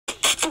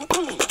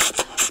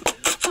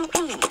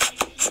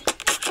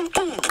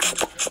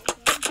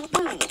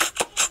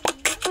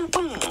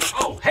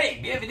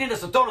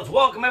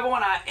Welcome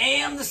everyone, I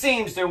am the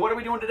Seamster. What are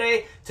we doing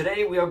today?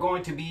 Today we are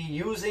going to be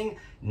using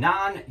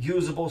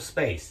non-usable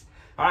space.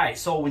 Alright,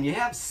 so when you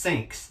have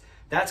sinks,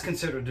 that's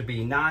considered to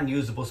be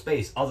non-usable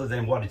space other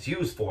than what it's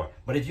used for.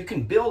 But if you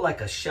can build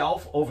like a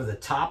shelf over the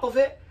top of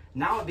it,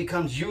 now it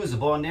becomes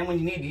usable, and then when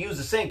you need to use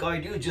the sink, all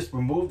you do is just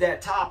remove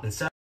that top and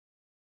set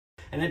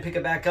it, and then pick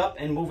it back up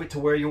and move it to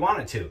where you want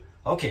it to.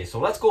 Okay, so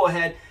let's go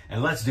ahead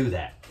and let's do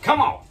that. Come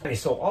on! Okay,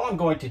 so all I'm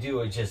going to do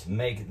is just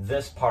make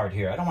this part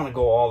here. I don't want to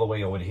go all the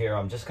way over here.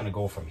 I'm just going to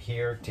go from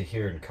here to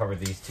here and cover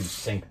these two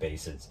sink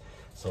bases.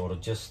 So it'll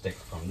just stick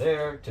from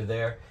there to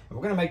there. And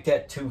we're going to make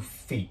that 2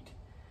 feet.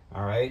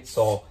 All right,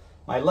 so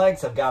my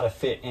legs have got to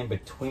fit in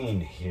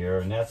between here,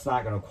 and that's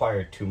not going to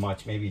require too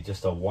much. Maybe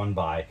just a 1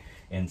 by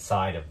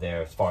inside of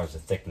there as far as the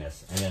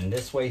thickness. And then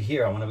this way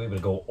here, I want to be able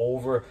to go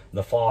over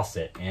the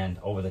faucet and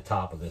over the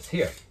top of this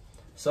here.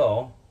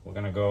 So we're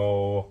going to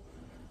go,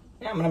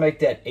 I'm going to make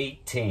that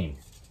 18.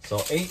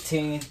 So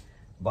 18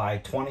 by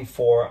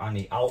 24 on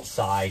the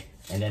outside,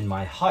 and then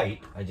my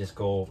height, I just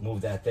go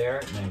move that there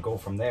and then go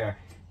from there.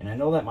 And I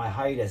know that my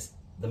height is,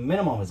 the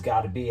minimum has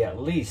got to be at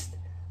least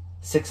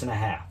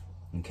 6.5,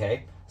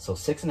 okay? So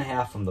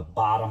 6.5 from the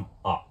bottom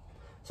up.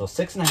 So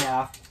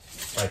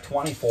 6.5 by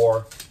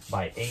 24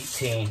 by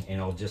 18, and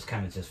it'll just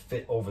kind of just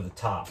fit over the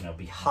top, and it'll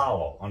be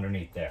hollow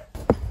underneath there.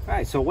 All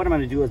right, so what I'm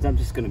going to do is I'm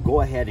just going to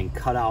go ahead and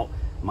cut out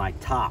my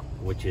top,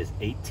 which is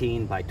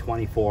 18 by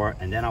 24,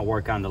 and then I'll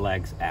work on the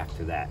legs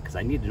after that, because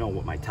I need to know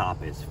what my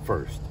top is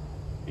first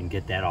and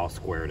get that all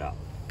squared up.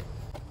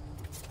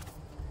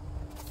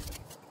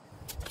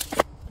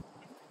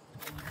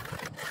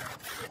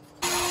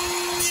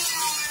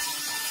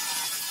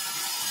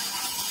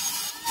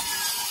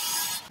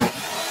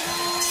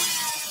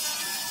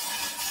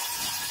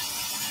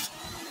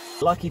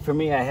 Lucky for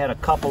me, I had a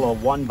couple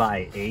of 1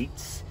 by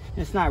 8s.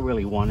 It's not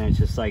really 1 inch,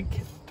 it's like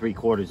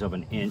 3/4 of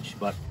an inch,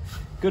 but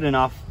good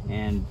enough.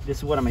 And this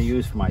is what I'm going to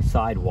use for my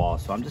side wall.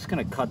 So I'm just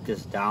going to cut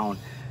this down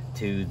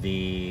to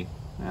the,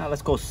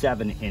 let's go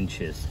 7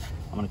 inches.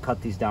 I'm going to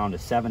cut these down to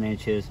 7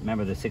 inches.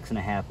 Remember, the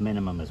 6.5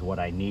 minimum is what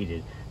I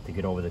needed to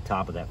get over the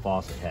top of that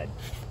faucet head.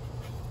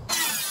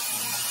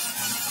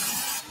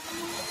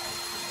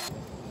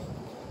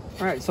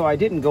 All right, so I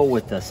didn't go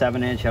with the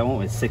 7 inch. I went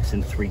with 6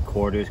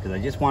 3/4 because I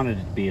just wanted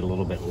it to be a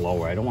little bit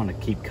lower. I don't want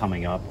to keep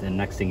coming up. The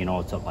next thing you know,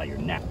 it's up by your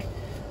neck.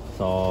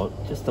 So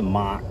just a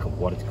mock of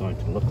what it's going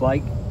to look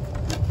like.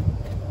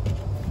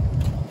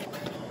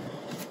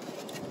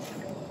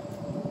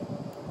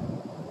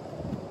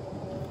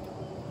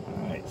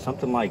 All right,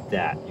 something like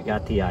that. You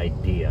got the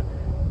idea.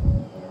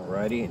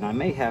 Alrighty, and I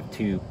may have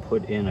to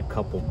put in a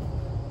couple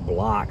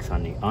blocks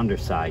on the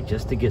underside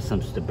just to get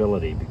some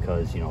stability,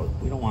 because, you know,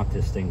 we don't want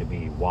this thing to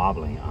be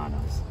wobbling on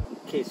us.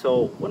 Okay,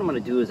 so what I'm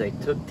going to do is I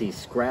took these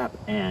scrap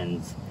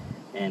ends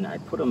and I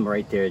put them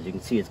right there. As you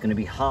can see, it's going to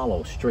be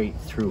hollow straight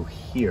through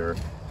here,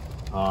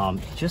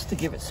 just to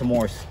give it some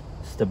more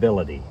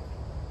stability.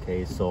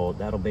 Okay, so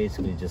that'll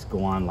basically just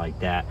go on like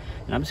that.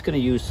 And I'm just going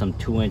to use some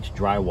 2-inch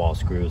drywall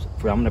screws.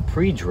 I'm going to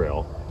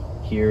pre-drill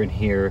here and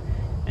here,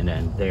 and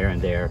then there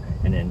and there,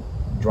 and then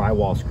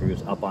drywall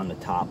screws up on the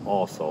top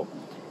also,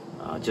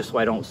 just so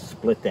I don't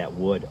split that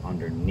wood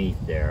underneath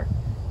there.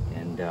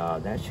 And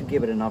that should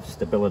give it enough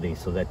stability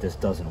so that this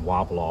doesn't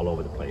wobble all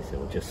over the place. It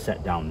will just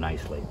set down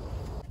nicely.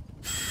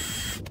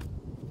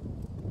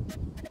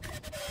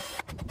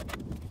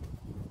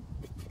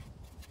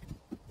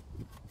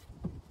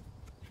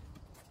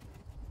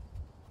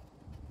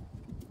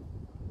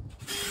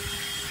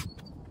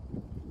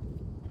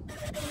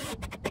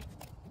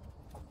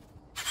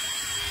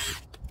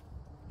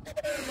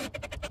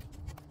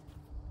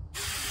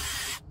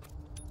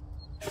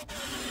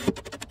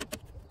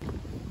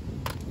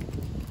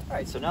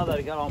 Alright, so now that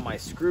I got all my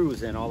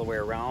screws in all the way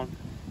around,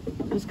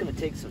 I'm just going to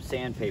take some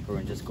sandpaper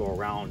and just go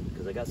around,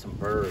 because I got some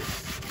burrs.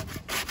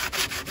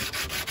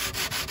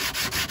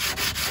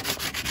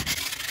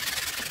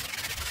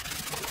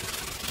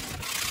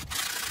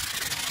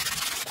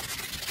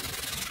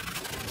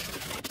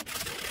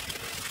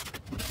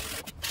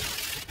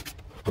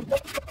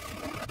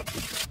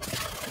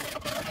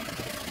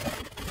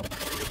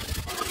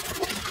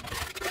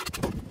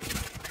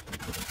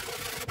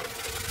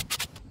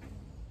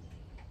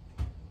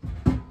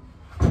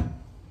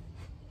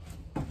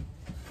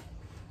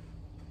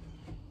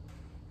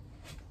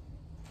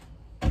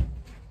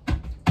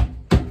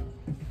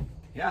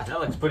 Yeah,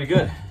 that looks pretty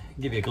good.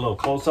 Give you a little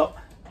close-up.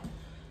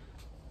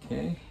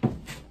 Okay.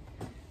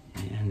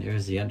 And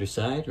there's the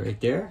underside right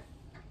there.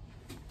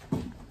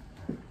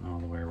 All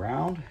the way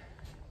around.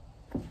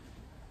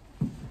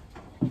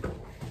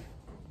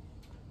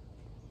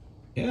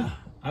 Yeah,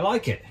 I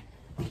like it.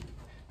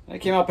 That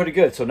came out pretty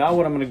good. So now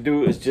what I'm going to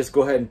do is just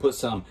go ahead and put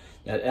some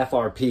that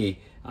FRP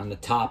on the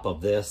top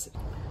of this.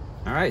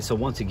 All right, so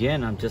once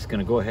again, I'm just going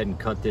to go ahead and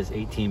cut this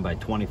 18 by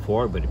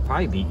 24, but it'd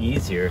probably be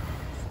easier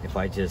if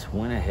I just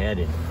went ahead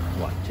and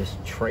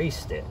just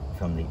traced it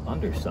from the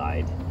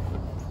underside.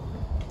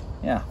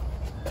 Yeah,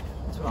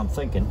 that's what I'm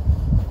thinking.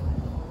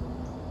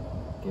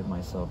 Give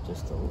myself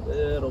just a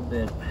little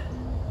bit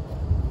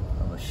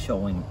of a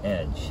showing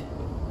edge.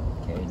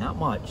 Okay, not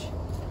much.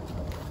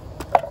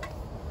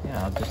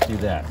 Yeah, I'll just do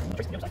that.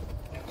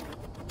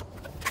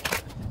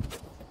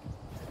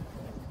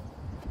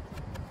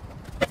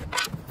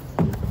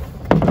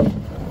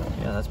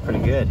 Yeah, that's pretty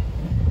good.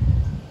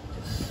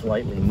 Just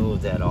slightly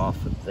move that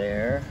off of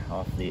there,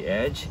 off the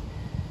edge.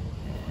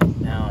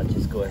 And now I'll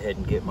just go ahead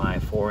and get my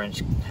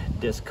 4-inch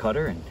disc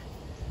cutter and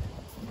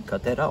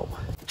cut that out.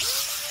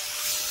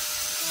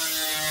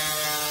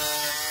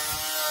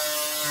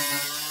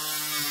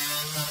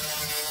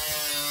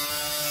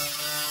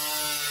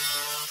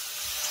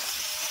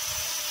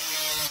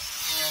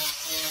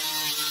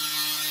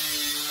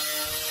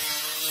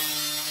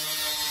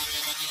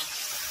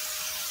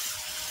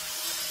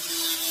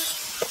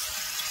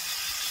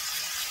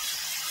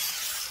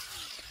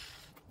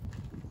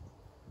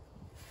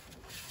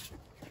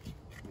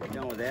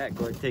 Done with that,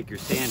 go ahead and take your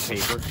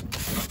sandpaper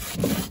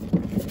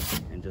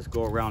and just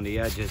go around the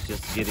edges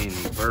just to get any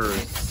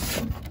burrs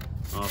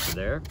off of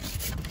there.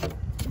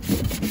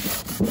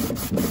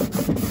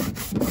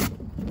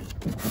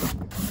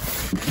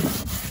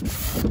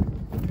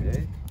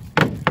 Okay.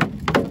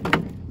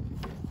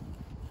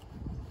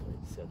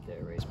 Set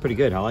that right. It's pretty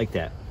good, I like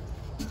that.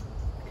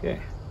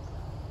 Okay.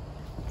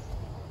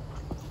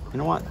 You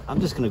know what? I'm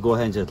just going to go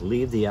ahead and just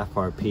leave the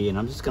FRP and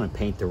I'm just going to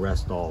paint the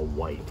rest all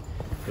white.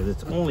 Because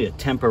it's only a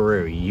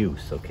temporary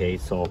use, okay?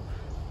 So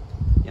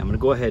yeah, I'm gonna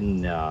go ahead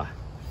and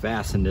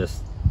fasten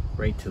this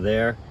right to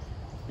there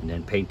and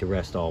then paint the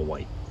rest all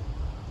white.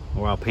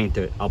 Or I'll paint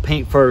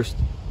first,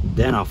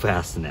 then I'll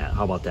fasten that.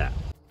 How about that?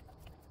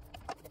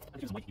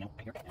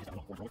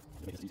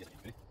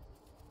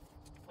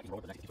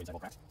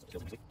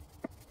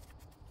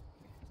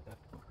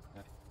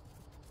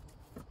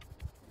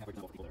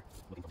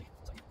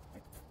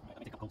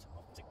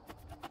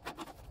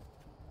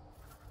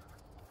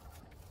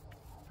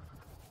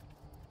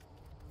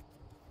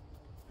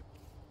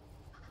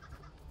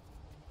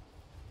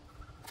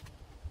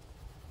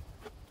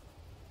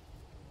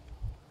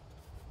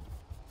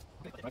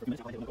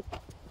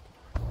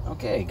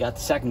 Okay, got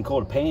the second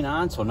coat of paint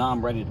on, so now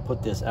I'm ready to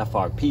put this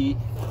FRP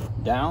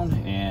down,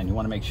 and you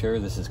want to make sure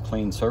this is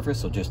clean surface,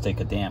 so just take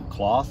a damp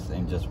cloth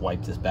and just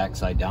wipe this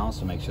backside down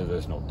so make sure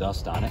there's no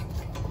dust on it.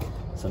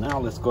 So now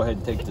let's go ahead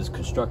and take this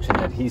construction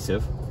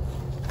adhesive,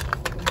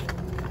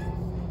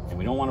 and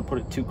we don't want to put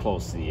it too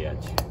close to the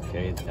edge,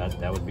 okay?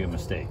 That would be a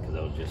mistake because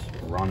it'll just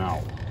run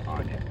out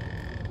on you.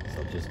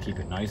 So just keep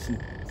it nice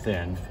and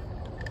thin.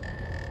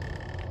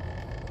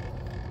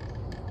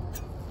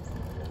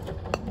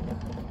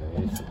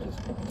 So just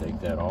take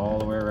that all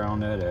the way around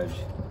that edge.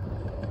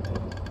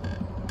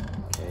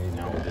 Okay,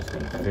 now we're just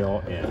going to fill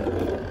in.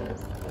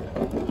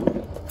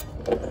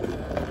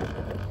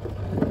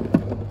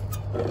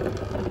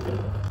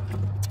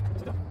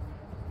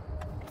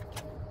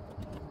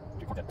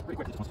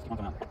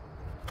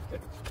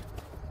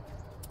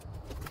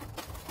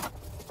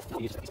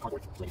 Use a piece of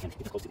cardboard so you can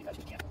get as close to the edge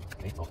as you can.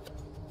 Okay, so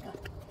yeah,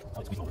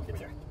 I'll squeeze over right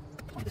there.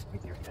 Only this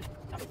right there, okay.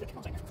 Not very thick, you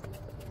know what I'm saying?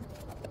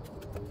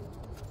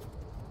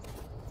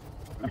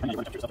 Remember, you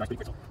want to jump yourself pretty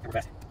quick, so we're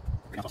fast.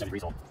 We're now 70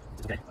 degrees, so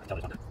it's okay. I tell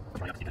this one to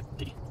try out to keep it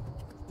sticky.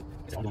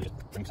 Okay, so all I'm doing is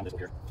just bring some of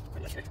this over here.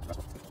 Right, okay,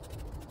 Russell.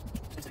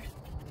 Stay steady.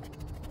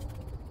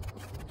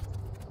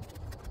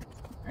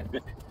 Alright,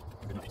 good.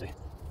 Good enough, stay.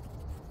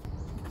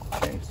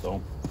 Okay,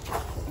 so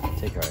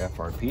take our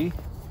FRP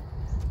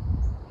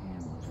and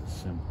we'll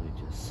just simply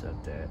just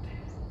set that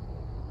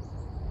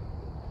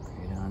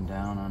right on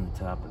down on the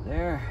top of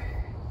there.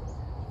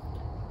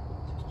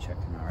 Just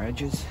checking our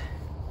edges.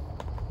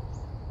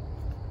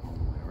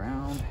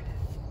 Around.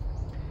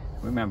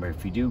 Remember,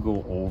 if you do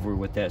go over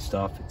with that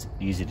stuff, it's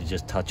easy to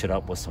just touch it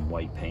up with some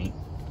white paint.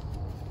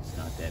 It's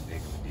not that big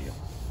of a deal.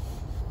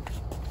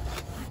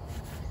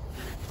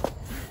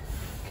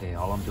 Okay,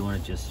 all I'm doing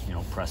is just, you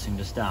know, pressing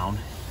this down.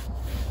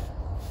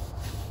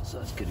 So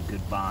let's get a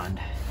good bond.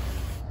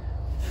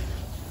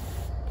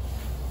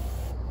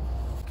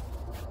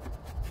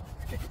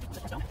 Okay,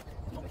 press down.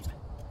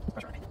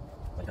 Pressure on it.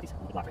 Like these, a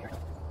little bit locked right here.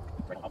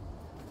 Right on up.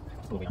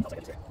 A little weight on the outside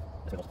edges here.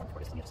 That's where those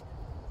parts is.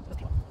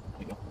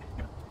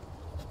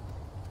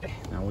 Okay,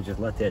 now we'll just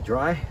let that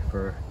dry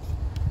for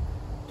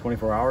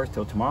 24 hours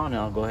till tomorrow, and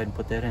I'll go ahead and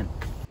put that in.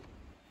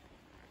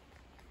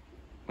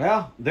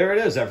 Well, there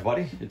it is,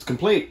 everybody. It's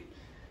complete.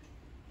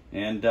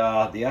 And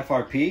the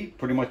FRP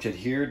pretty much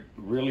adhered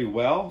really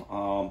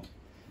well.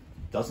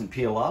 Doesn't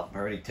peel up. I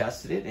already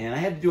tested it. And I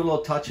had to do a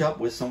little touch up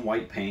with some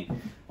white paint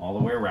all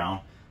the way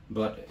around.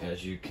 But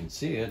as you can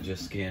see, I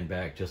just scanned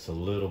back just a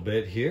little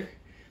bit here.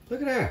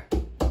 Look at there.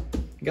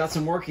 You got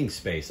some working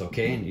space,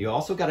 okay? And you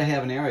also got to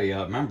have an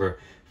area, remember,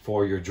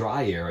 for your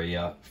dry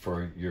area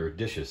for your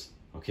dishes,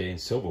 okay,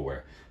 and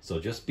silverware. So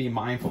just be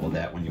mindful of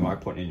that when you are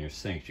putting in your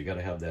sinks. You got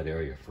to have that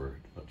area for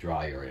a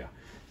dry area.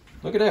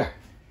 Look at there.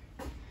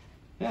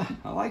 Yeah,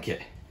 I like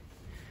it.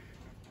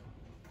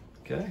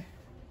 Okay.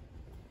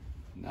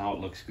 Now it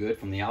looks good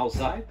from the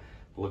outside.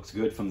 It looks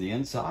good from the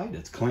inside.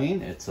 It's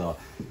clean. It's a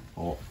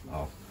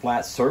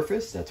flat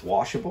surface that's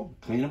washable,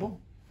 cleanable.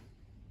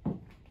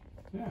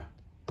 Yeah.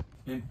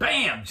 And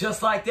bam,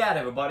 just like that,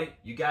 everybody,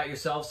 you got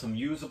yourself some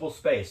usable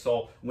space.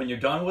 So when you're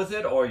done with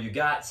it, or you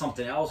got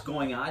something else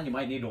going on, you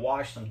might need to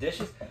wash some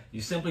dishes, you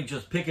simply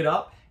just pick it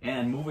up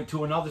and move it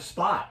to another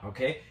spot,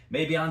 okay?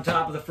 Maybe on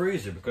top of the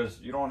freezer,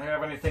 because you don't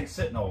have anything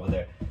sitting over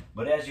there.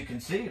 But as you can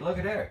see, look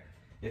at there.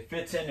 It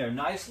fits in there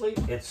nicely,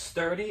 it's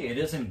sturdy, it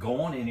isn't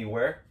going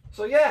anywhere.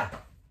 So yeah.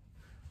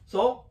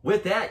 So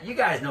with that, you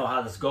guys know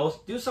how this goes.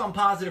 Do something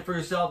positive for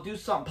yourself, do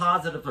something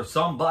positive for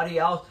somebody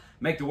else.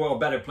 Make the world a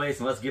better place,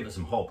 and let's give it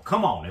some hope.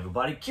 Come on,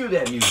 everybody. Cue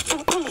that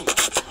music.